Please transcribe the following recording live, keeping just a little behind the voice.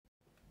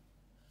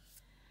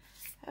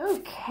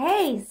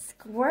Okay,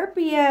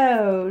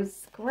 Scorpio.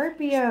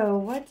 Scorpio,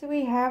 what do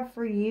we have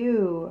for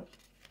you?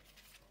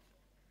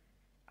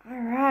 All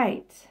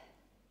right.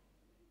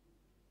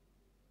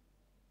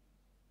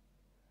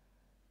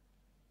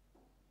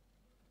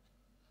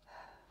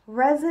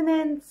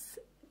 Resonance,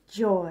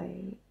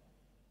 joy.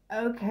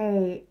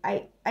 Okay,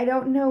 I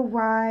don't know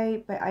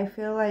why, but I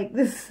feel like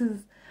this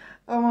is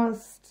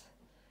almost,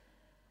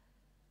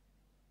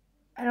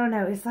 I don't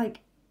know, it's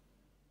like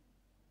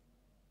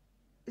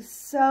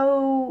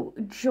so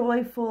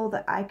joyful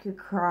that I could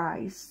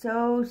cry,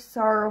 so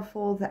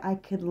sorrowful that I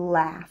could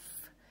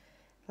laugh.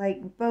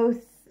 Like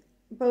both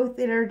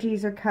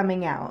energies are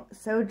coming out.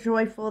 So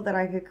joyful that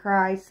I could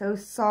cry, so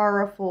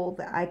sorrowful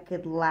that I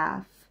could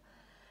laugh.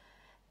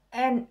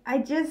 And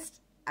I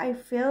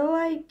feel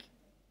like,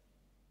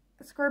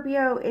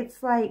 Scorpio,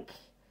 it's like,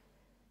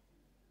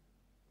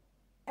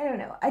 I don't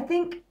know. I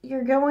think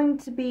you're going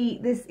to be,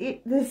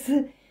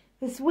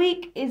 this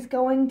week is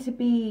going to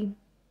be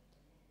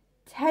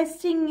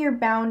testing your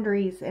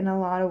boundaries in a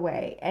lot of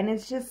way. And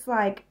it's just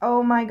like,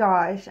 oh my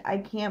gosh, I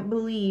can't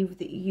believe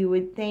that you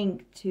would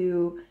think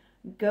to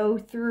go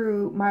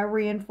through my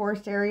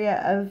reinforced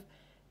area of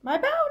my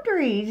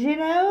boundaries, you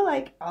know,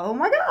 like, oh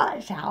my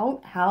gosh,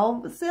 how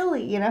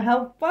silly, you know,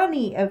 how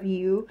funny of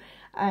you,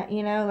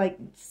 you know, like,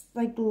 just,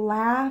 like,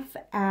 laugh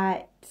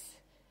at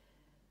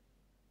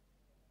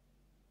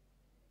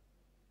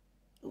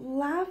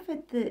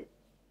the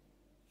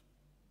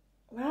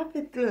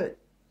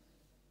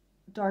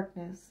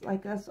darkness.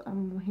 Like, that's what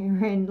I'm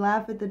hearing.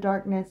 Laugh at the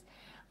darkness,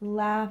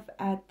 laugh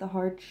at the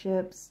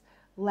hardships,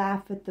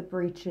 laugh at the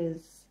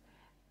breaches,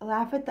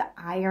 laugh at the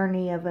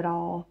irony of it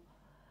all.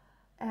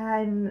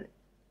 And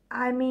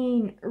I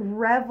mean,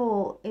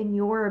 revel in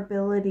your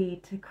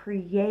ability to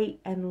create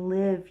and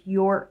live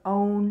your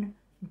own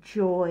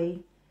joy,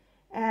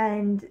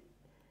 and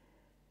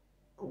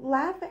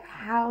laugh at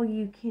how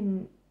you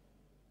can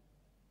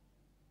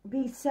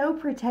be so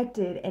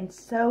protected and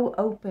so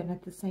open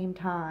at the same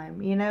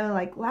time, you know,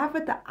 like laugh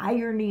at the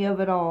irony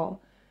of it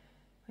all.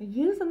 Am I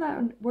using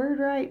that word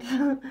right?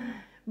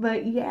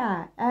 But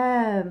yeah,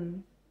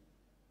 and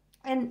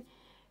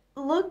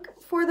look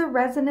for the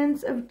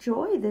resonance of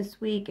joy this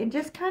week and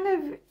just kind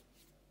of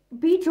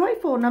be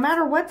joyful no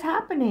matter what's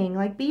happening.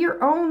 Like, be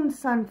your own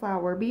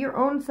sunflower, be your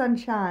own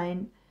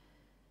sunshine.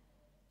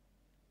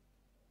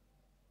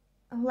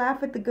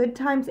 Laugh at the good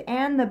times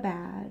and the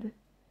bad.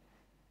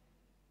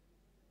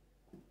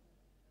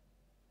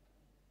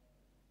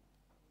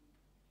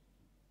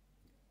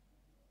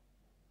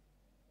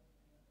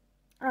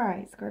 All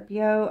right,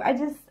 Scorpio. I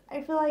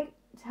feel like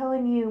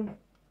telling you,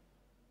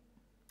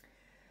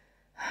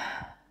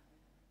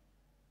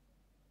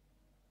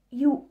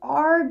 you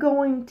are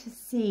going to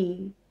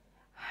see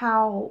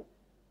how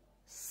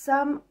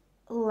some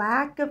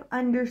lack of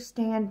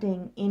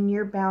understanding in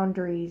your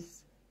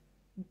boundaries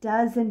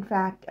does in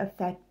fact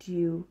affect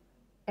you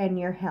and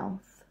your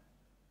health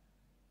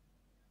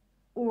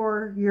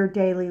or your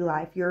daily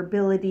life, your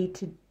ability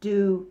to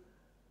do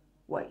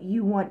what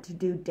you want to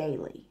do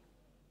daily.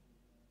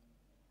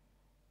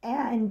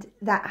 And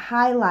that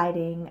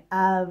highlighting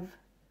of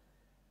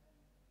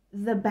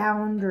the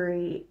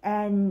boundary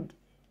and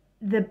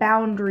the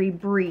boundary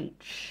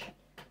breach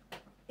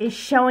is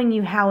showing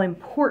you how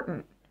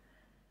important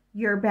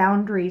your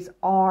boundaries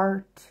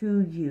are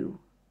to you.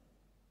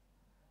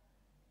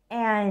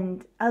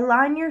 And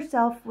align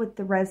yourself with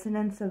the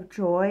resonance of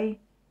joy,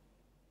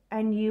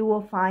 and you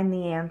will find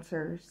the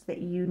answers that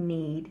you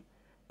need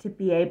to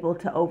be able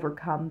to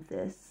overcome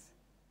this.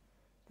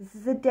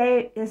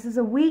 This is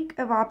a week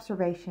of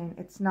observation.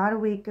 It's not a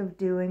week of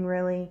doing,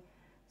 really.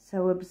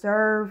 So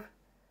observe,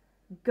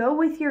 go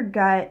with your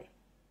gut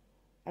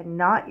and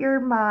not your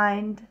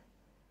mind,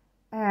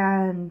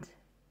 and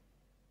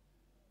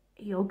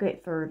you'll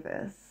get through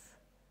this.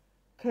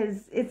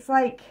 Because it's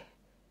like,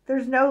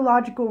 there's no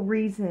logical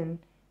reason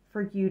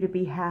for you to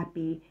be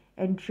happy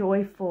and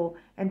joyful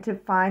and to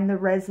find the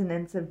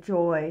resonance of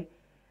joy.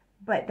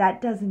 But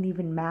that doesn't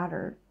even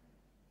matter.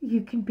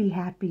 You can be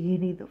happy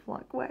any the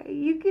flunk way.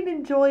 You can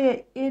enjoy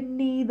it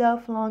any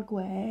the flunk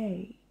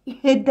way.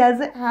 It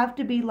doesn't have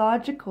to be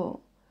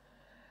logical.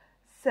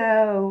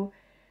 So,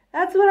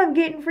 that's what I'm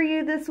getting for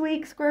you this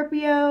week,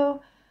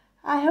 Scorpio.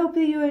 I hope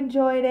that you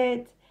enjoyed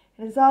it.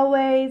 And as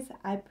always,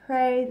 I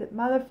pray that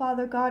Mother,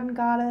 Father, God, and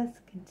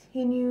Goddess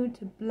continue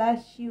to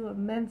bless you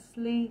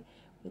immensely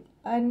with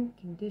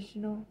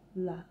unconditional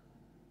love.